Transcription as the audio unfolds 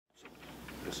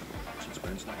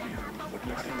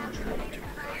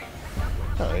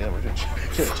Oh yeah, we're doing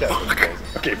chest.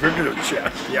 Okay, we're doing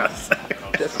chest. Yes.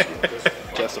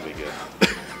 Chest will be good.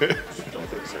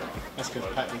 That's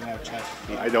because Pat didn't have chest.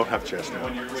 I don't have chest now.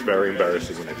 It's very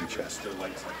embarrassing when I do chest. Well,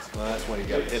 that's when you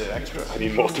got to hit it extra. I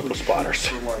need multiple spotters.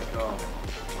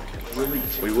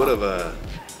 We would have,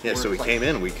 yeah, so we came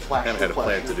in, we kind of had a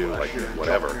plan to do like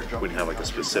whatever. We didn't have like a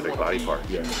specific body part.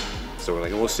 Yeah. So we're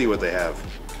like, we'll see what they have.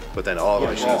 But then all the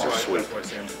machines are sweet.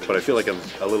 But I feel like I'm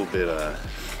a little bit,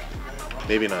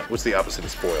 maybe not, what's the opposite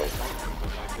of spoiled?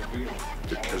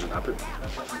 Does it happen?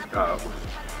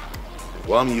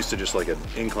 Well, I'm used to just like an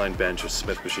incline bench, a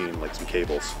Smith machine, like some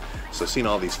cables. So seeing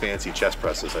all these fancy chest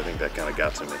presses, I think that kind of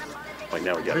got to me. Like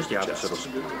now we got Where's the the chest.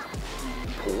 opposite of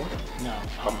poor? No.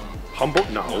 Humble?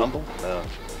 No. Humble? No.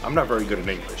 I'm not very good in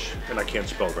English, and I can't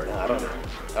spell very well. I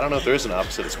don't know if there is an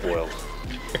opposite of spoiled.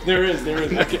 There is. I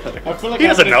feel like He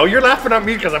doesn't know. You're laughing at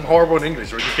me because I'm horrible in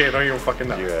English, or you can't know you don't fucking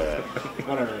know. You're,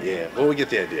 Whatever. yeah, well, we get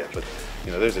the idea, but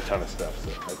you know, there's a ton of stuff, so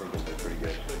I think it'll be pretty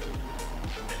good.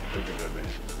 It'll be good, man.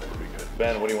 It'll be good.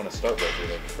 Ben, what do you want to start with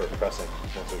for pressing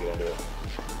once we get into it?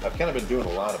 I've kind of been doing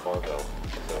a lot of barbell,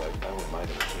 so I wouldn't mind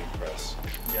a machine press.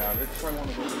 Yeah, let's try one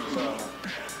of those,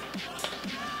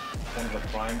 one of the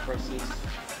prime presses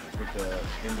with the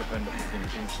independent looking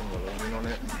pinch and the loading on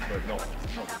it, but not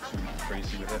too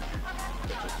crazy with it.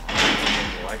 But just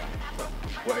something you like.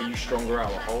 What, are you stronger out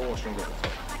of the hole or stronger at the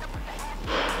top?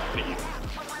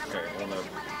 Okay, I want to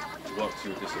work to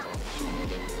your disadvantage. So I'm gonna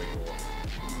load the way more.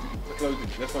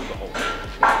 Let's load the hole.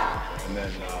 And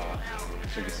then,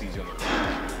 so it gets easy on the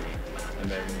ground. And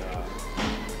then,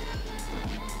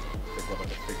 they've got like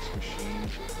a fixed machine.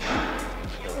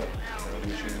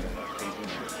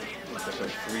 So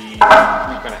three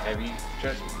kind of heavy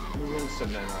chest movements,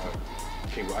 and then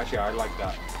okay. Well, actually, I like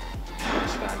that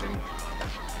standing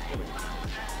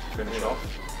finish off.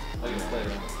 I'm going to play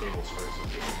around the cables first.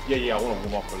 Yeah. I want to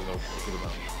warm up a good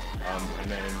amount. And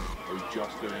then are we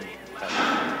just doing that?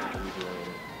 Are we doing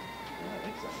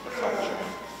a touch on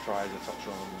tries, a touch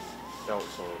on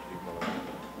delts, or do you want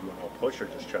to Push or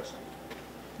just chest?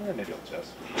 Yeah, maybe on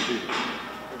chest.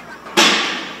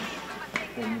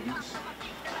 4 movements?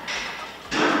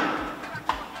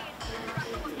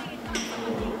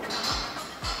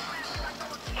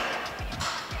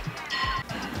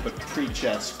 But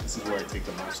pre-chest, this is where I take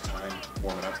the most time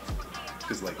warming up.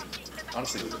 Because like,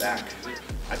 honestly with back,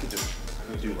 I could just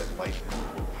do like light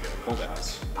pull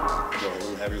downs. Go a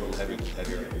little heavier, a little heavier, a little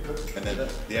heavier. And then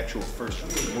the actual first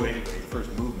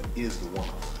movement is the warm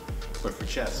up. But for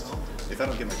chest, if I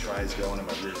don't get my tries going and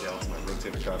my rear delts and my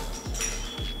rotator cuff,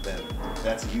 then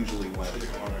that's usually when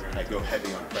I go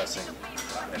heavy on pressing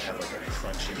and have like a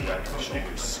crunching back of the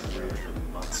shoulders screwed for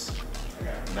months.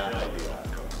 Not ideal.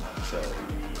 So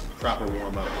proper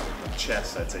warm up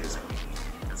chest, I'd say it's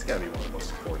got to be one of the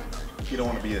most important. You don't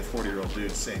want to be a 40-year-old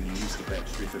dude saying you used to bench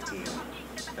 315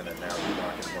 and then now you're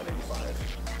rocking 185.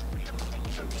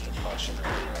 So just a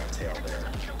cautionary tail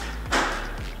there.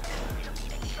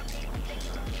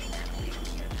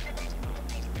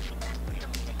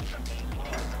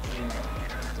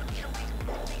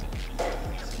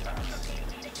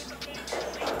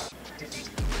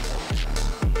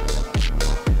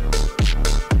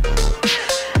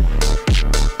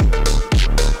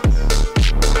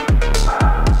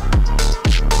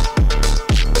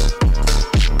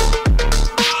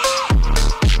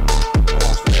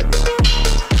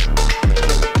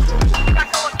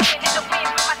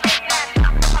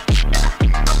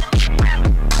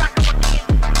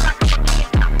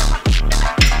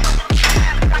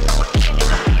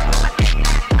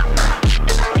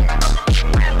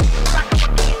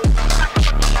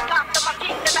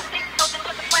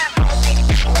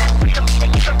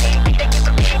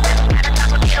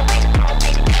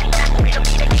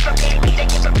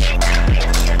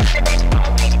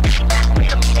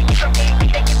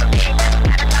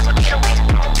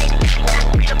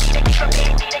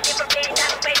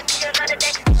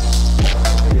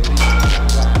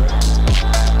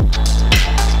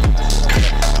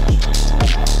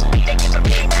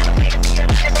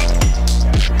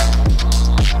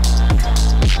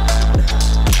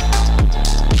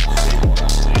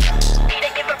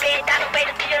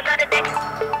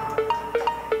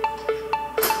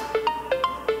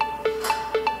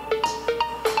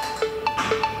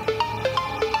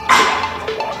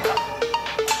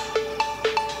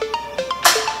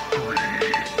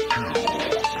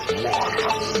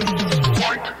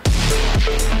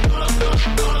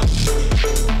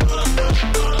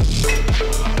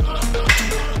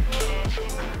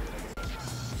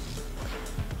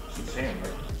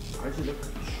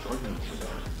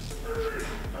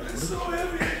 so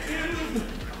heavy, dude.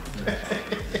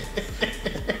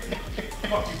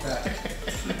 Fuck you, Pat.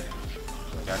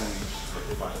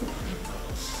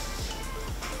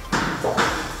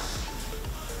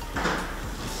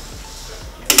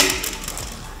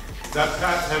 Is that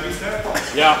Pat's heavy set?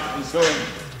 Yeah, he's going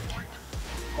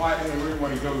quiet in the room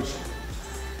when he goes.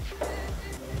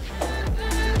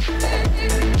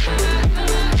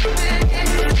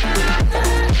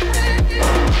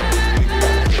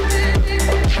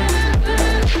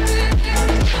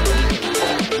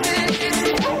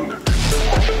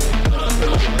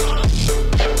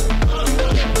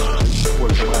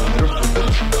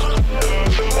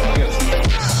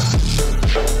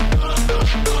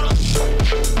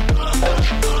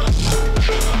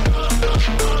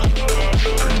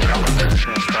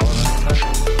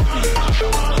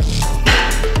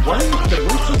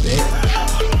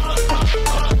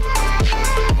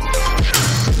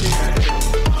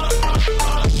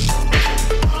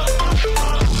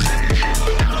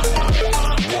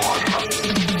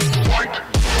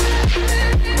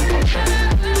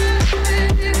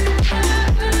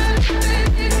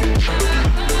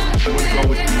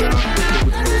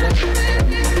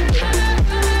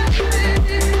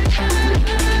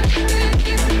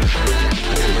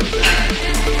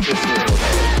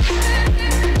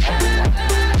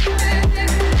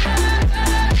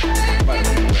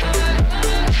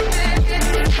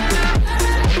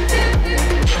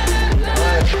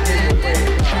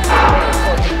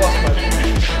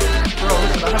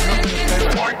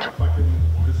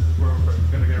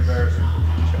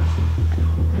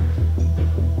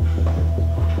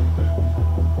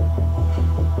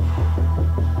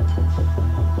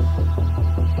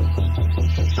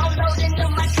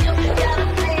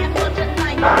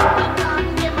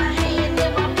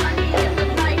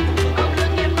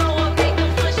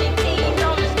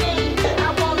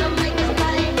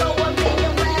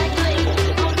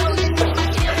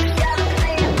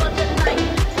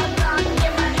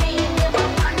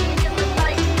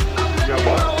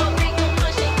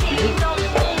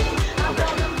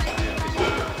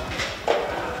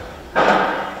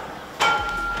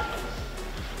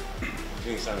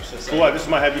 So what, this is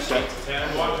my heavy set. I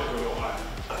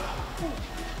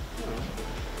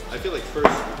feel like first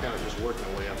we're kind of just working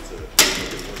our way up to the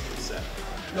set.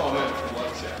 No, I meant for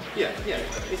one set. Yeah, yeah.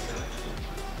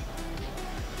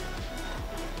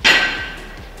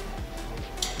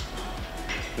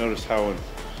 Notice how when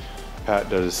Pat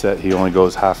does his set, he only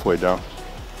goes halfway down.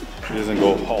 He doesn't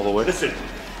go all the way. Listen,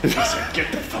 get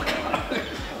the fuck out.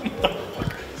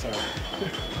 Sorry.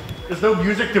 There's no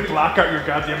music to block out your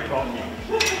goddamn talking.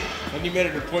 And you made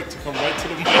it a point to come right to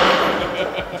the mic. Yo,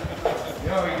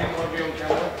 he didn't want to be on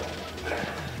camera.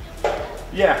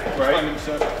 Yeah, right? Find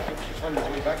himself. Find his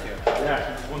way back here. Yeah,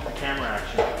 he just wants the camera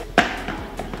action.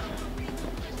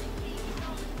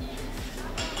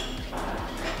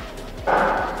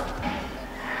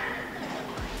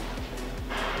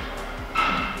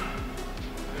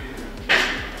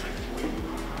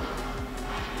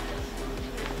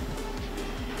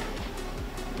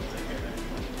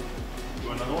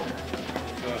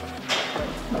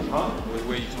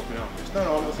 Where are you topping out? No,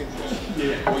 I'm looking for.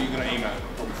 Yeah. What are you going to aim at?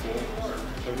 Probably 4.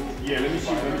 Yeah, let me see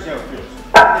how it feels.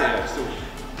 Yeah, still.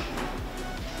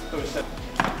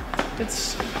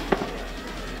 It's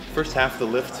first half of the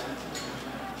lift,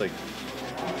 like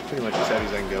pretty much as heavy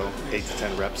as I can go, 8 to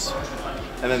 10 reps.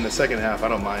 And then the second half, I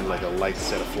don't mind like a light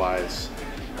set of flies,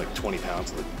 like 20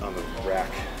 pounds on the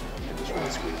rack, and just really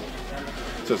squeeze it.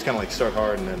 So it's kind of like start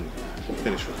hard and then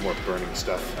finish with more burning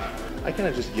stuff. I kind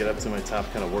of just get up to my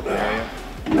top kind of working area.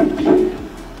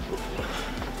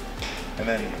 And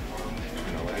then,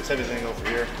 you know, like as heavy as I can go over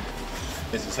here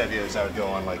is as heavy as I would go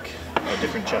on like a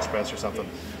different chest press or something.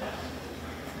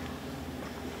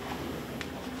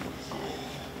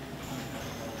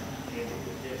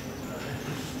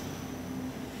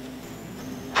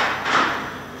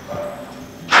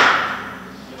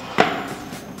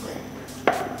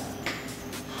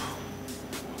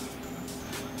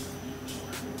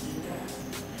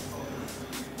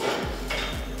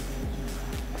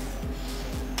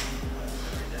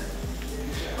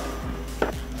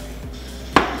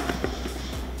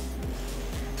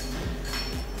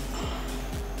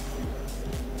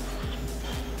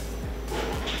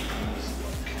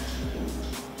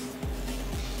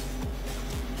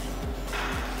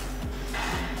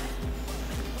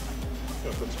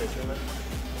 Put space in there.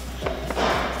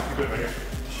 You good right here?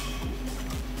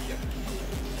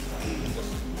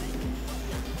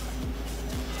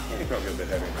 I think I'll get a bit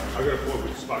heavier. I got a board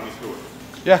with spot me through it.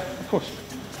 Yeah, of course.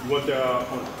 You want the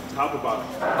on top or bottom?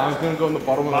 I was going to go in the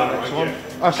bottom of the Bottom, next right, one.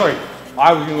 yeah. Oh, sorry.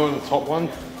 I was going to go on the top one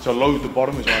to load the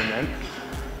bottom is what I meant.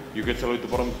 You good to load the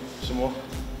bottom some more?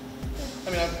 I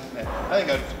mean, I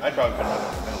think I'd probably put it on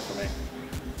the middle for me.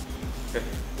 Okay.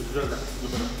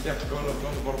 Yeah, go on the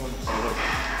bottom one.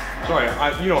 Sorry,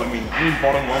 you know what I mean. I mean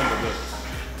bottom one, but the...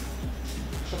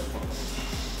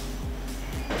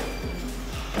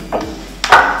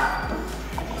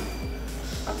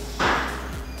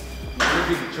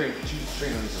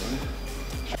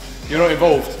 You're not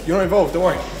involved. You're not involved, don't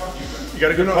worry. You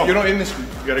got a good pump. You're not in this. You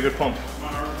got a good pump.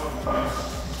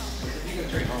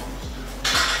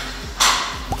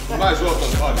 Might as well have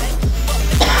done time.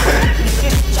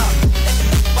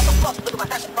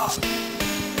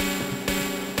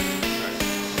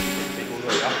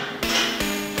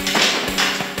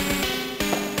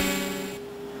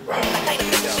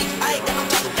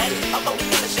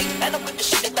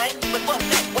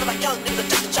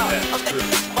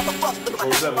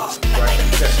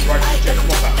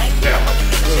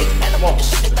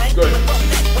 Good.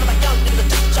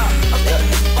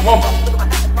 Come on.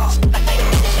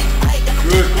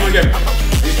 Good, come on again.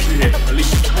 At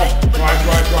least, come on. Drive,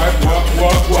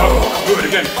 work. Good,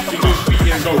 again. You do feet in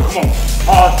and go, come on.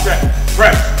 Hard step,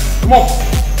 press. Come on.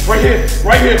 Right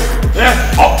here.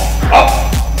 Yeah, up.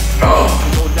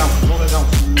 Hold it down.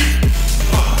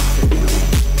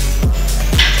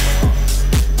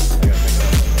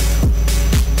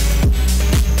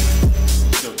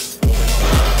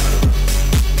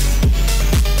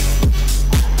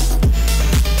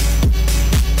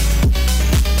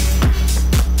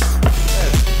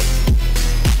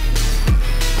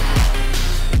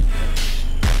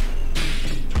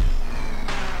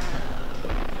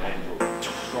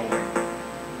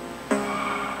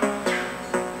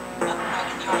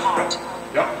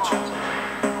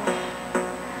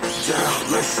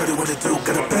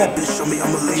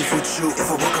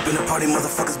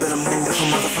 Motherfuckers better move. If a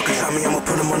motherfucker try me, I'ma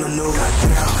put him on the news.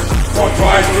 Come on,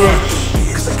 drive, good.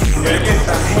 Yeah, get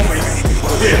that. Come on, mate.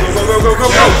 Yeah, go.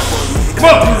 Come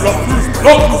on, look.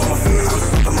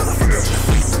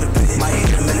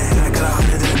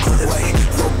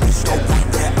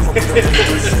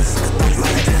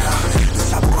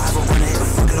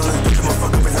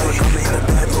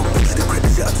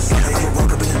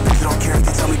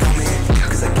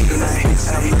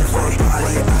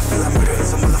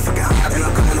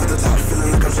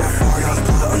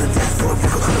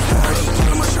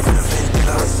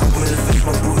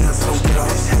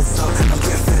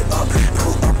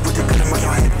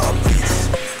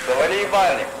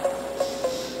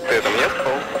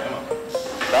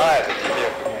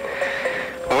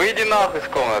 Выйди нахуй из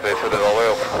комнаты, если ты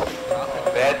долбоёб.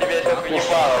 Да я тебе сейчас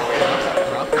въебало выйду.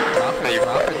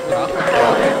 Ебать.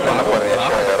 Ну нахуй,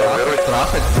 я разберусь.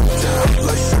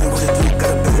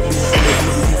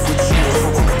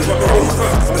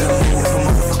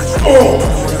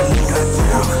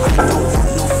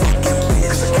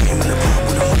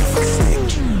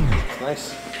 Nice.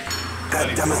 Got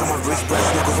diamonds on my wrist, black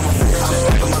knuckles on my face.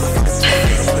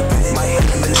 My head in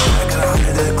a minute, I got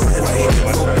 100 in a clip.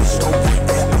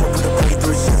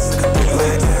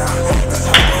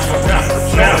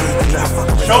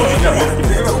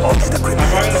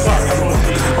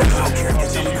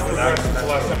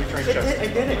 I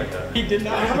did it. He did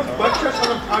not. I have a butt stretch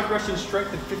on progress in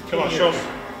strength in 15 Come on, years. show me.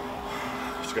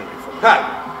 It's gonna be fun.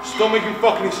 Pat, stop making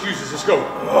fucking excuses. Let's go.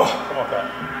 Come on,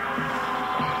 Pat.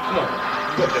 Come on,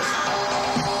 you got this.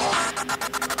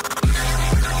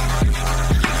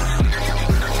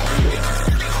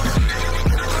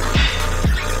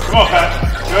 Come on, Pat.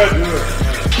 Good.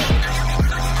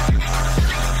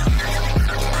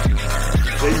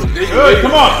 Good.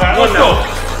 Come on, Pat. Let's go.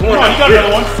 Come on, you got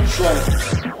another one. Strong.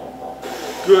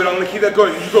 Good, I'm gonna keep that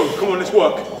going. You go. Come on, let's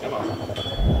work.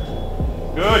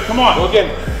 Good. Come on. Go again.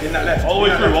 In that left. All the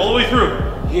way through. All the way through.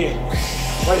 Yeah.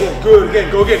 Right here. Good. Again.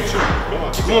 Go again. Shoot.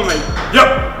 Come on, mate.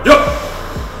 Yup.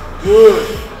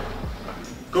 Good.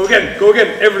 Go again.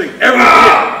 Everything.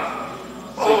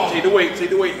 Take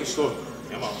the weight and slow.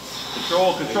 Come on.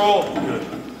 Control. Good.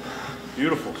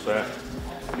 Beautiful, Seth.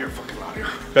 You're fucking loud here.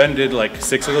 Ben did like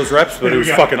 6 of those reps, but it was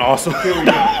fucking awesome. Don't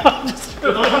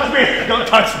touch me. Don't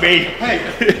touch me. Hey,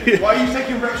 why are you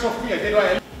taking reps off me? I did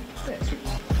right.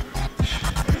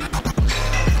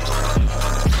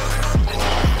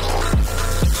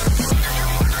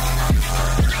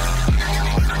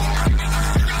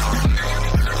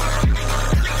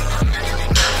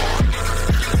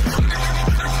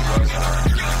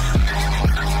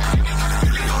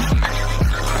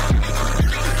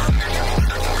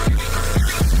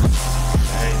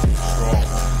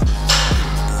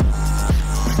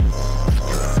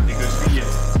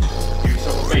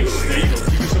 There you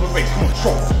go.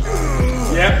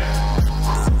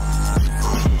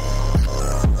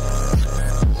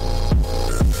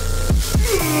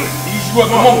 Easy work,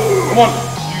 come on, come on.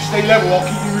 You stay level, I'll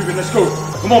keep you moving, let's go.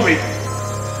 Come on, mate.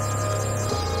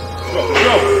 Go,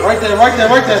 go. Right there, right there,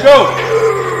 right there. Let's go.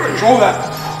 Control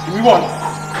that. Give me one.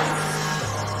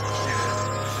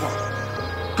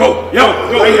 Go, yo,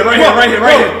 go. Right here, right here, right here,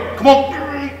 right here. Come on.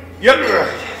 Yep.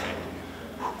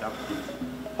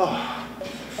 Oh.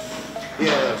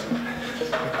 Yeah, that's good.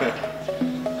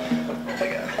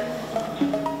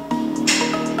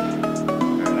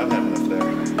 Alright, I've had enough there.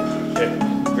 Yeah,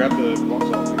 grab the box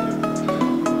off.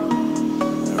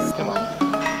 Alright, come on.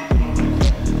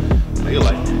 How you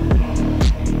like?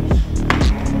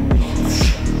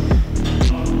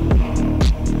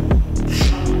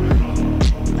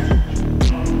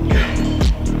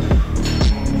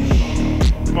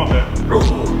 Come on, man.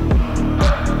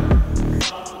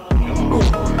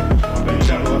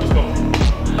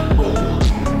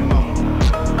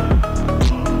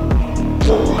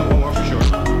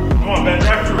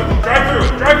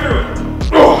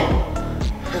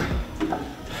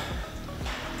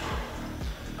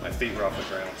 Feet were off the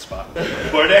ground spot.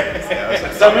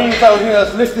 Does that mean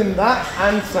that's lifting that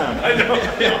and Sam? I know.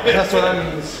 That's what that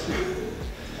means.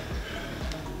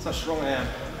 That's how strong I am.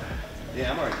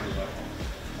 Yeah, I'm alright with that.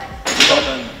 We've all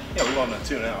done, yeah, we've all done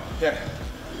 2 now. Yeah.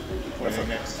 What's up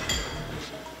next?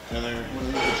 Another one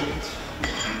of these machines?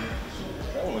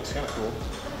 That one looks kind of cool.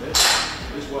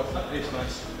 This works. That is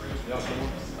nice. Yeah,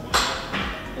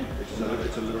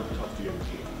 It's a little tough to get the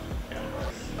key. Yeah.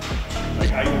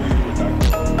 Like I always do attack.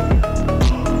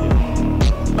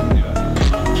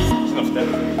 It's enough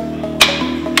steady.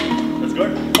 Let's go. I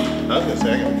was gonna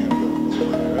say I gotta kind of go a little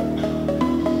bit higher up.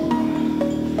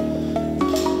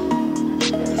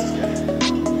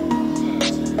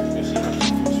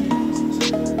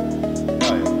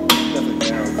 Oh yeah, definitely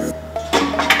narrow grip.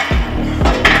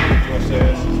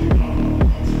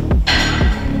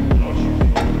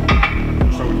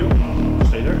 So we do.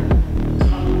 Stay there.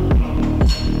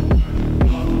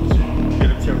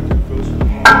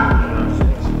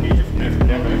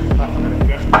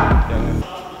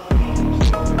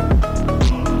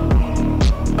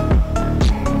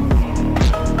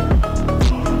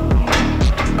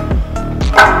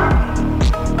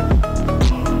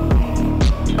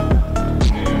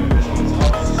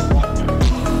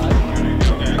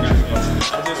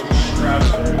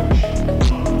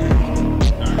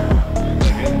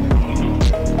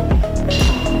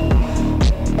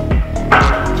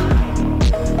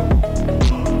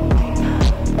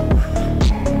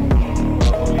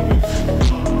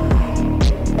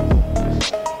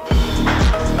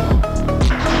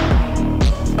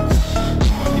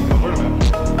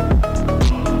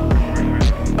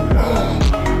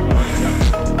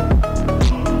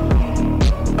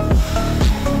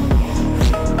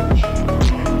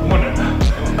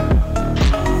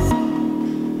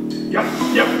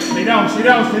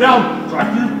 Stay down. Drive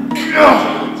through.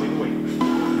 Take the weight.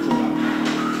 Control that.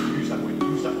 Use that weight.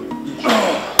 Use that weight.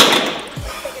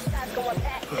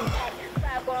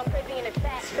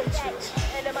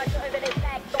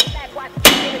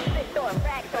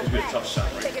 That's a tough shot,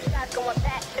 right?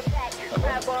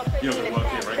 You don't work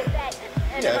here, right?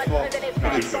 Yeah, well,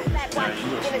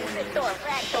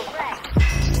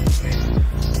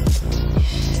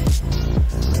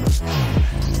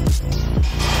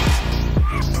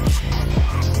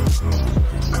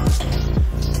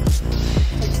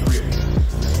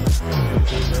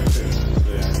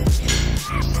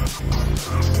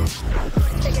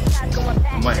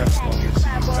 might have to go here.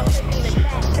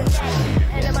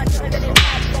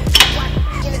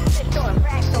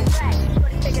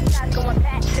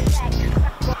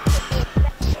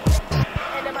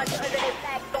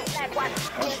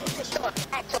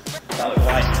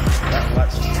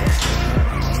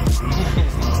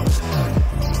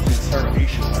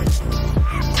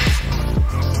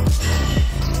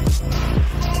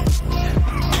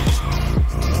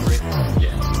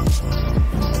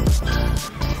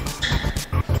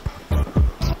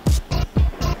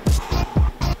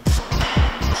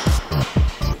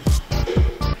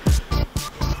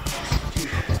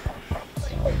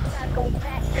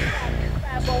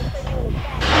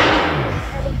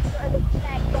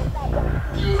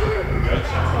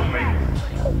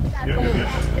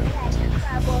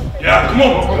 Yeah, come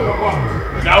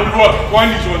on. Now we work. Find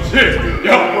these ones here.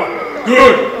 Yeah.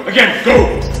 Good. Again, go.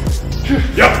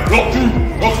 Yeah, lock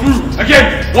through.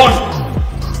 Again, 1.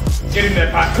 Get in there,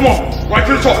 Pat. Come on. Right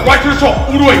to the top.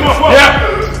 All the way. Yeah.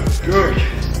 Good.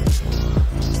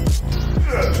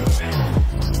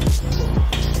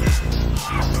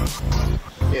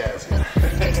 Yeah, that's good. I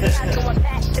like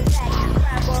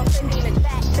the feeling of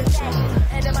that.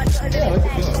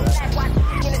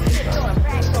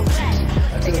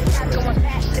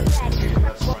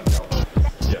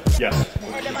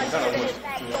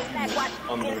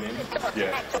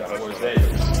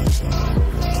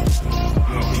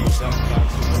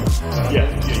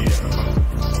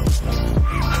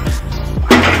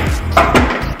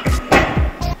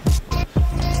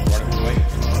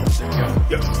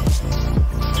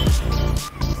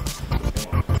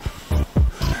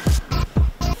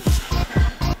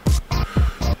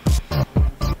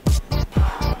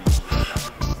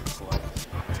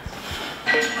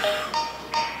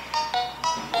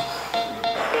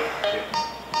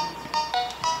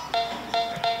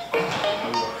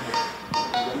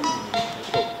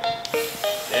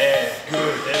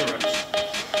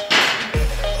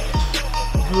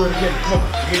 again, come on.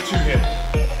 We get 2 here.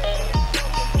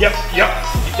 Yep.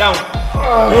 Get down.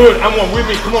 Good, I'm one with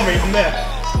me. Come on, mate, I'm there.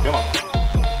 Come on.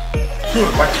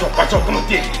 Good, watch out, come on,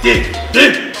 dig. Yes.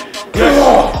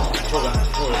 Control that.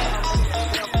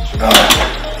 Come on.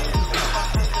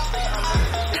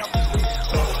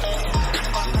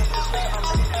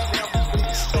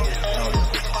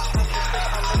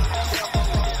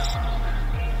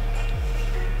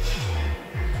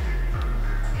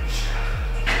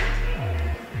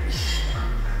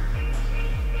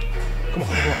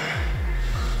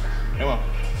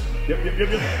 Yep.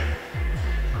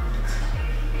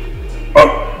 Oh!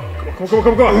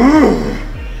 Come on.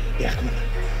 Yeah, come on.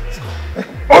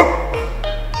 Oh!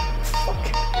 Fuck.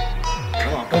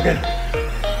 Come on, go again.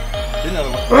 Do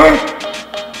another one.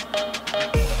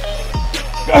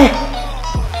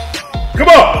 Come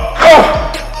on!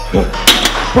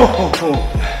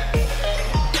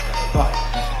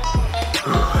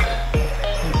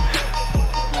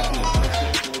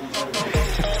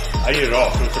 I eat it all,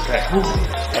 so it's okay.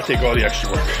 I'll take all the extra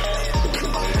work.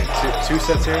 Two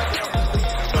sets here?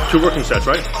 2 working sets,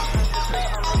 right?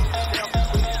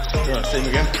 You want to same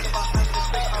again?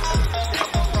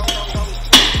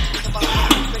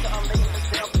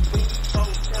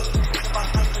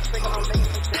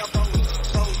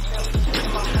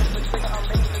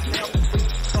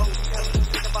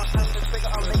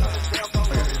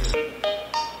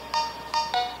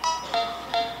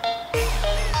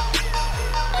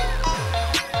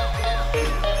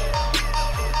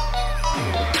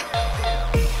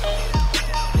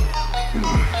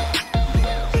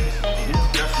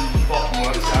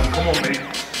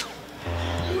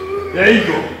 There you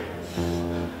go.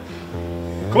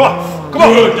 Come on.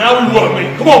 Good, now we work,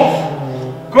 mate. Come on.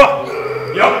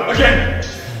 Yup, again.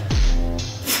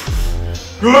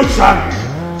 Good, son.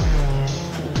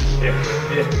 Yeah.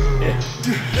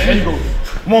 There you go.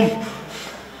 Come on.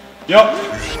 Yup.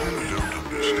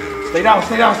 Stay down.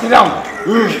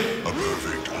 Good.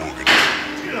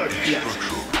 Yes.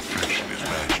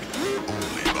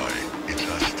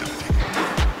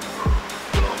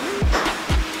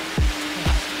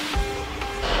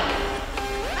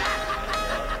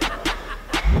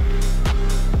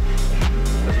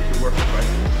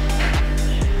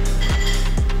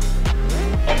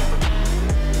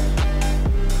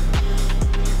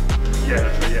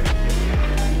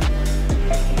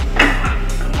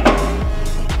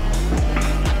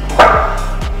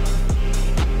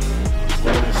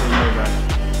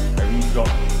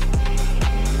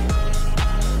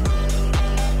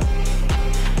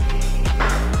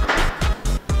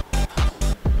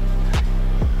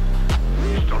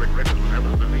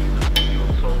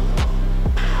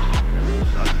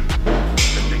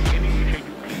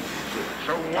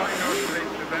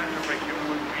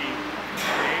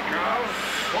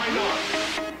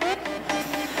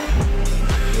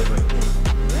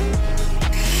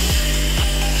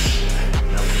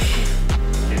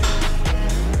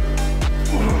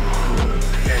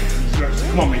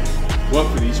 Come on, mate. Work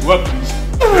for these.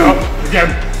 Yep, again.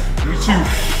 Do 2.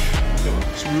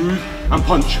 Smooth and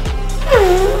punch.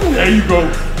 There you go.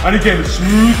 And again,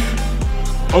 smooth.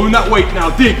 Own that weight now.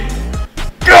 Dig.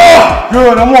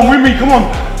 Good, I'm on with me. Come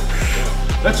on.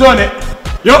 Let's earn it.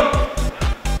 Yup.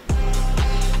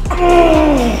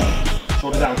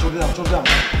 Shoulder down. Good.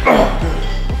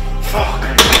 Fuck.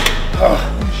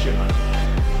 Shit, man.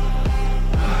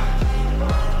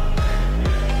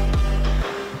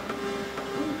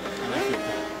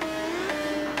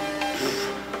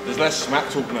 There's less smack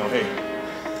talk now, hey.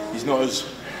 He's not as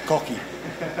cocky.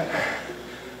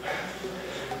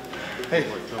 Hey,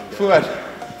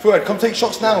 Fuad, come take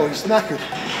shots now, he's knackered.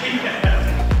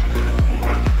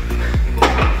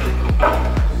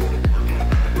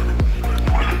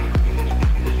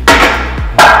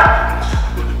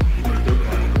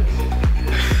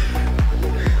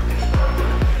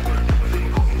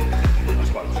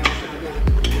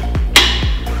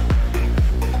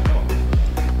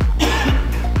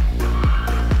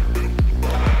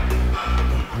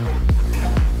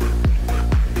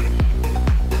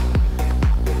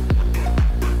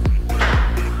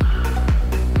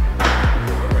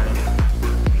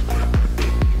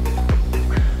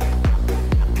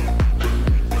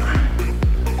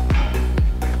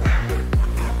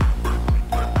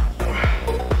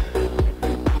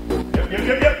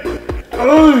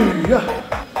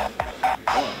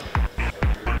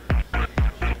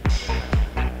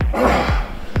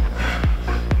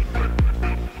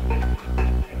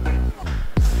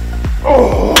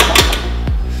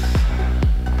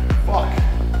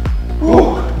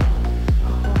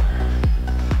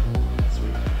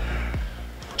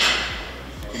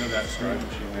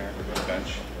 Machine there,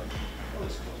 bench.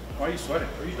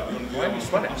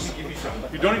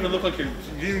 even look like you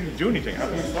didn't even do anything. How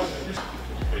can you stop?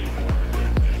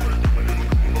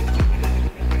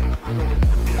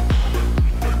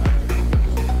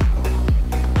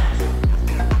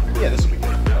 Yeah, this will be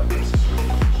good.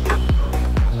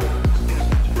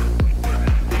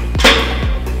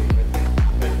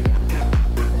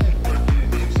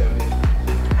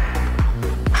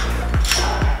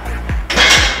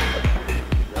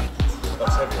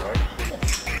 That's heavy, right?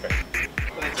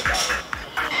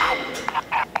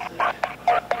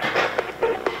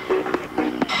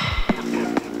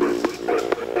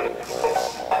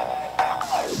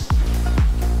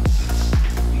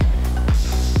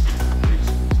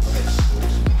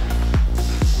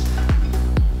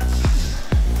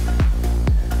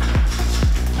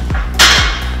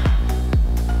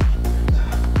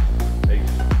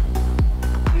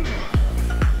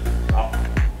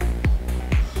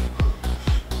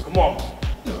 Come on.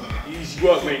 Easy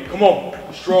work, mate. Come on.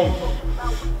 You're strong.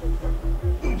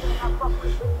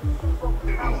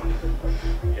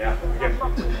 Yeah, again.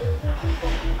 Work,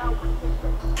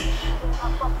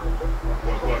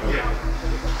 yeah.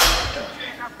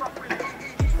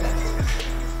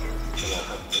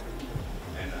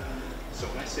 So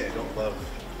when I say I don't love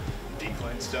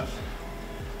decline stuff,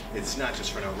 it's not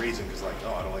just for no reason, because like,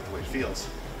 oh, I don't like the way it feels.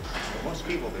 But most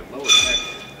people, their lower neck,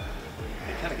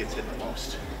 it kind of gets hit the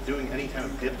most. Doing any kind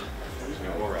of dip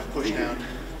or a push down,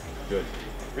 Good.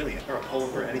 really, or a pull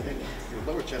over, anything, your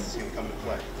lower chest is going to come into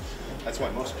play. That's why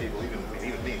most people, even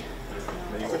me,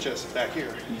 lower chest is back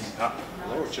here,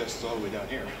 lower chest is all the way down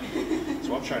here.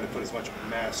 So I'm trying to put as much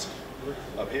mass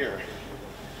up here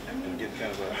and get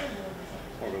kind of a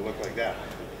more of a look like that,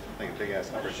 like a big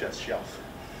ass upper chest shelf.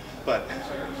 But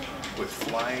with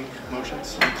flying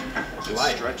motions, the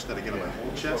stretch that I get on my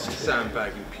whole chest.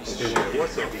 Sandbagging piece of shit. What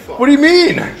the fuck? What do you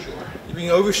mean? You've been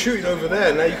overshooting over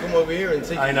there, now you come over here and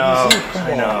take it I know. easy. Come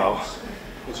I on. know.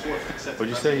 It's worth What'd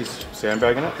you say? He's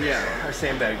sandbagging it? Yeah, I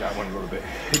sandbagged that one a little bit.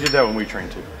 He did that when we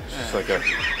trained too. It's just like a.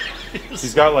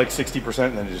 He's got like 60%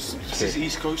 and then it just. These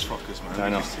East Coast fuckers, man. I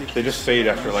know. They just fade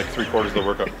after like 3/4 of the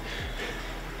workout.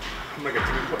 I'm like a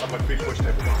big push type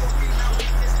of guy.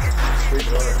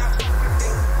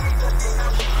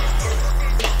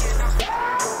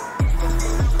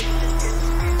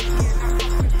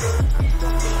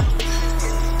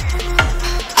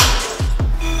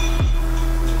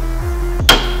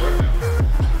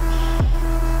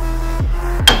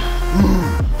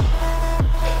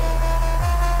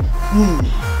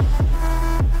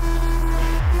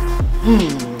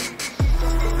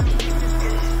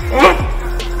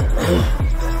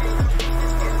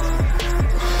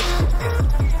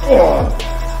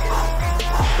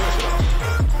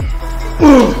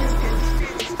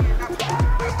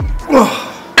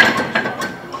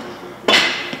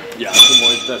 Yeah,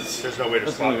 there's no way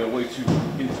to stop it. Way too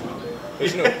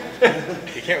There's no,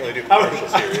 you can't really do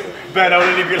partials here either. Ben, I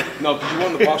wouldn't even be like. No, because you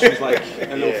want the partials like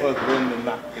a little further in than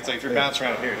that. It's like if you're bouncing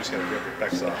around here, you just gotta grip your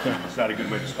pecs off. It's not a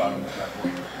good way to spot him at that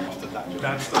point.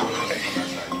 That's the way on that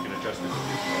side. You can adjust it.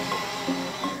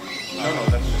 No,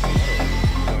 that's just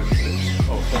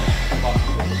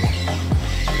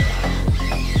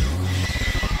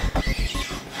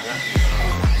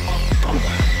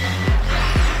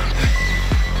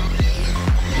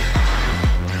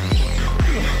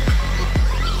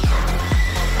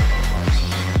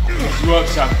Good work,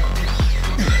 Sam.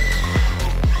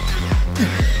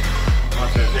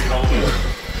 That's it. Take it all the way.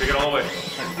 Take it all the way.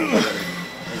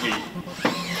 Okay.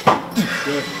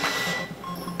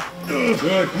 Good.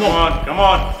 Good. Come on. Come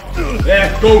on. There.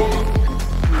 Go.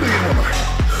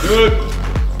 Good.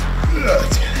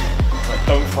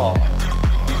 don't fall.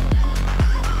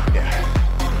 Yeah,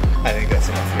 I think that's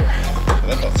enough here.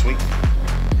 That felt sweet.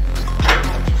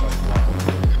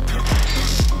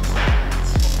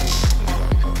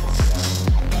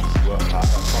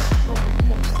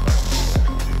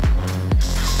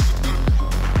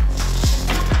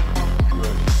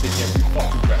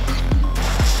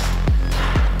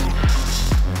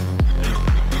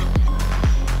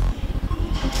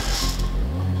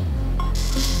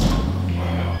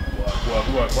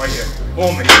 Work right here.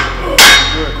 Oh man.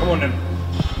 Good. Come on then.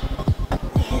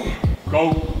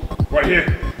 Go. Right here.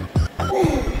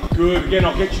 Good. Again,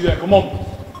 I'll get you there. Come on.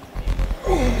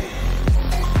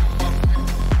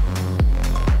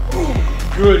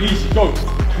 Good. Easy. Go.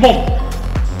 Come on.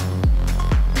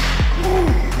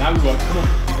 Now we work. Come on.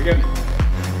 Again.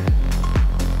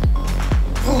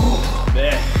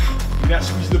 There. And now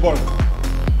squeeze the bottom.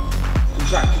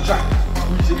 Contract. Contract.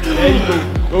 Squeeze it. There you go.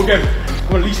 Go again.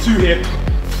 Come on, at least two here.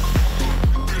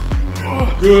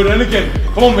 Good, and again.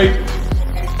 Come on, mate.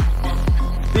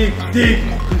 Dig, dig,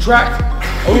 contract,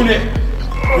 own it.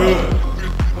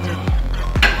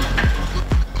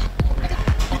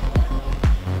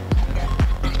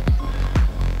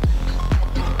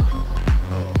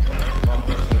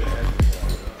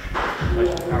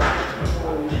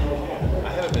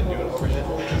 haven't been doing overhead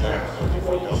because I do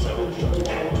front delts out.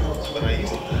 But I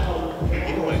used to,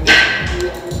 even when I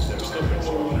did, they were still pretty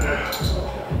strong.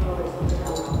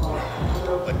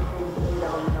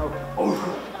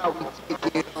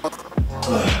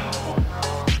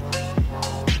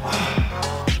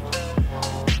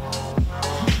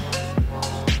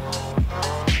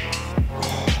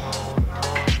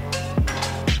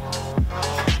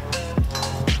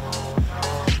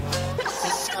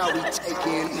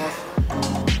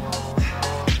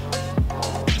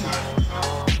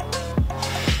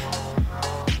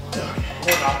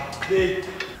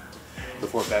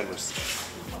 Before bed was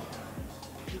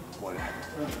what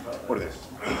are they?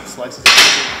 Slices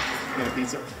in a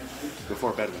pizza.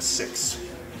 Before bed was 6.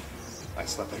 I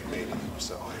slept like a baby,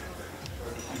 so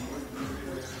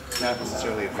not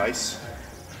necessarily advice.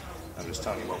 I'm just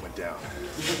telling you what went down.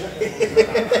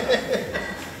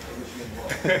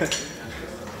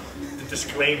 The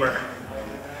disclaimer.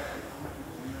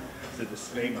 The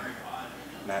disclaimer.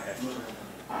 Not F.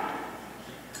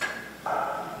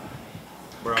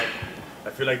 Bro, I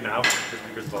feel like now, just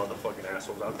because of all the fucking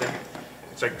assholes out there,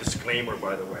 it's like disclaimer,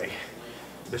 by the way.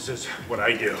 This is what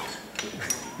I do.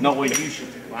 No way you should.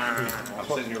 I'm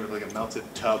sitting here with like a melted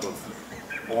tub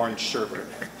of orange sherbet.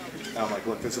 And I'm like,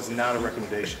 look, this is not a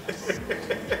recommendation.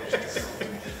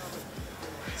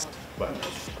 But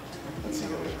let's see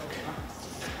how we look.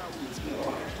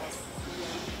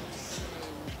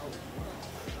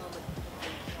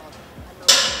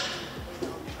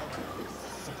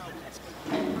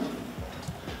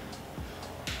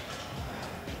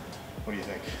 What do you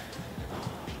think?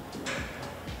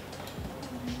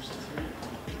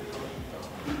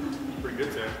 Pretty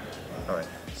good, Sam. All right.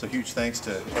 So huge thanks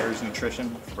to Ares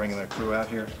Nutrition for bringing their crew out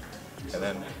here, and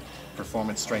then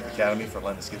Performance Strength Academy for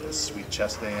letting us get this sweet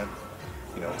chest day in.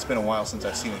 You know, it's been a while since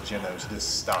I've seen a gym that was this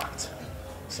stocked.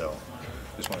 So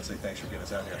just want to say thanks for getting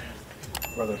us out here.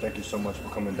 Brother, thank you so much for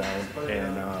coming down.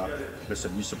 And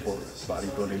listen, you support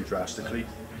bodybuilding drastically.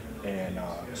 And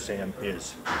Sam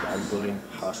is bodybuilding,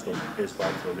 Hosstile is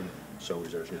bodybuilding, so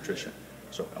is Ares Nutrition.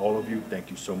 So all of you, thank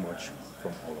you so much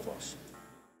from all of us.